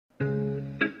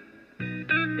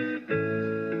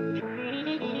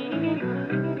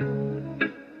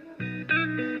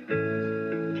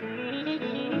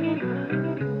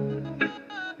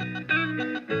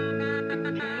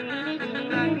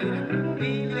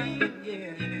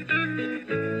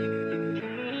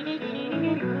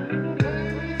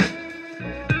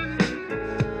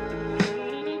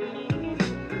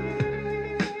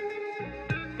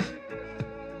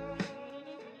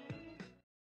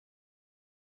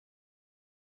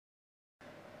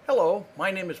Hello,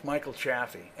 my name is Michael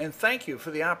Chaffee, and thank you for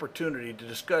the opportunity to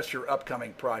discuss your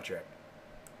upcoming project.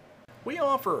 We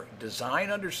offer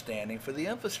design understanding for the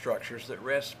infrastructures that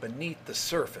rest beneath the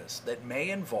surface that may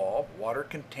involve water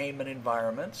containment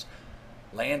environments,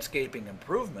 landscaping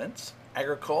improvements,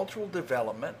 agricultural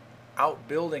development,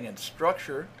 outbuilding and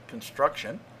structure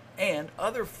construction, and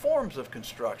other forms of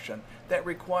construction that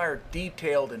require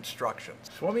detailed instructions.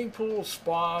 Swimming pools,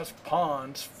 spas,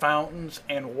 ponds, fountains,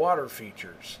 and water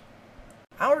features.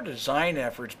 Our design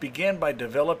efforts begin by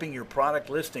developing your product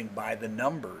listing by the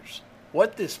numbers.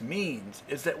 What this means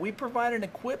is that we provide an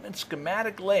equipment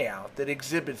schematic layout that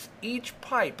exhibits each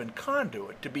pipe and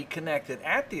conduit to be connected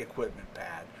at the equipment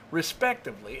pad,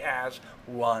 respectively as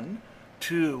 1,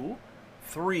 2,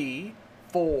 3,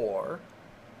 4,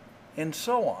 and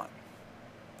so on.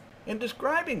 In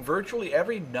describing virtually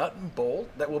every nut and bolt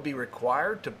that will be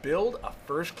required to build a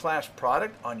first-class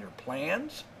product on your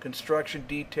plans, construction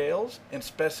details, and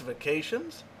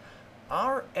specifications,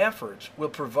 our efforts will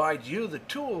provide you the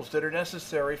tools that are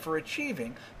necessary for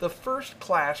achieving the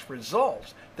first-class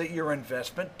results that your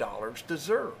investment dollars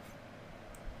deserve.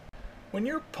 When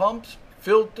your pumps,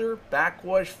 filter,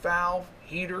 backwash valve,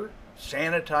 heater,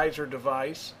 sanitizer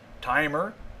device,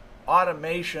 timer,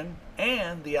 automation,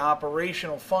 and the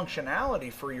operational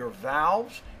functionality for your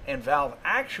valves and valve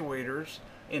actuators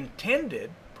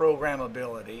intended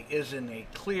programmability is in a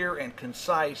clear and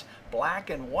concise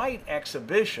black and white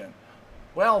exhibition,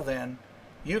 well then,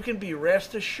 you can be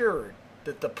rest assured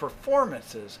that the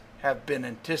performances have been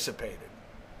anticipated.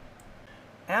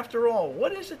 After all,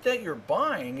 what is it that you're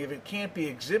buying if it can't be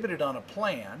exhibited on a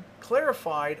plan,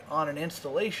 clarified on an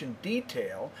installation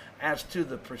detail as to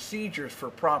the procedures for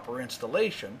proper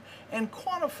installation, and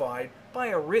quantified by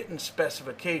a written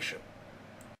specification?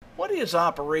 What is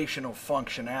operational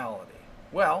functionality?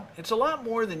 Well, it's a lot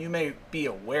more than you may be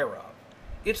aware of.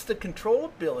 It's the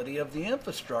controllability of the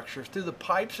infrastructure through the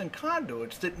pipes and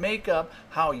conduits that make up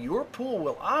how your pool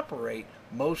will operate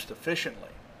most efficiently.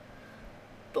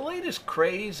 The latest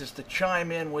craze is to chime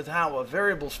in with how a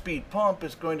variable speed pump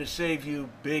is going to save you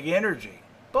big energy.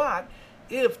 But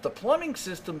if the plumbing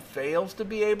system fails to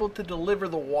be able to deliver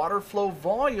the water flow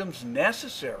volumes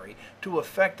necessary to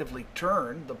effectively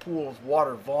turn the pool's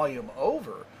water volume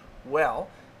over, well,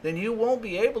 then you won't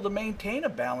be able to maintain a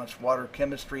balanced water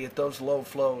chemistry at those low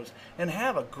flows and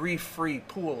have a grief-free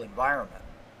pool environment.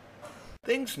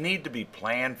 Things need to be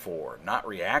planned for, not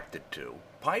reacted to.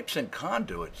 Pipes and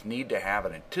conduits need to have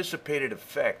an anticipated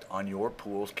effect on your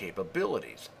pool's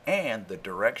capabilities, and the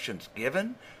directions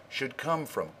given should come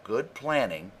from good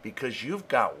planning because you've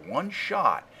got one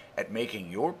shot at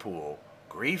making your pool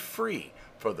grief-free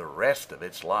for the rest of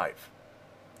its life.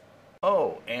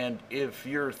 Oh, and if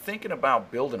you're thinking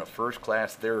about building a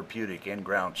first-class therapeutic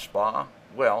in-ground spa,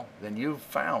 well, then you've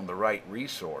found the right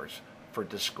resource for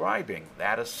describing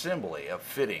that assembly of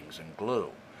fittings and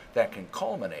glue that can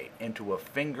culminate into a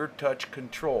finger-touch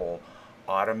control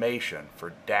automation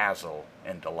for dazzle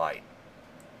and delight.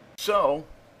 So,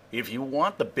 if you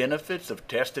want the benefits of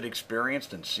tested,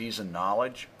 experienced, and seasoned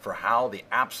knowledge for how the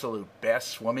absolute best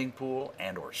swimming pool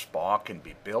and/or spa can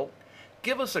be built,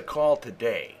 give us a call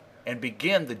today and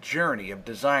begin the journey of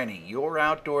designing your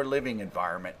outdoor living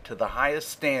environment to the highest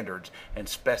standards and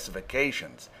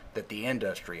specifications that the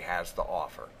industry has to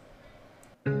offer.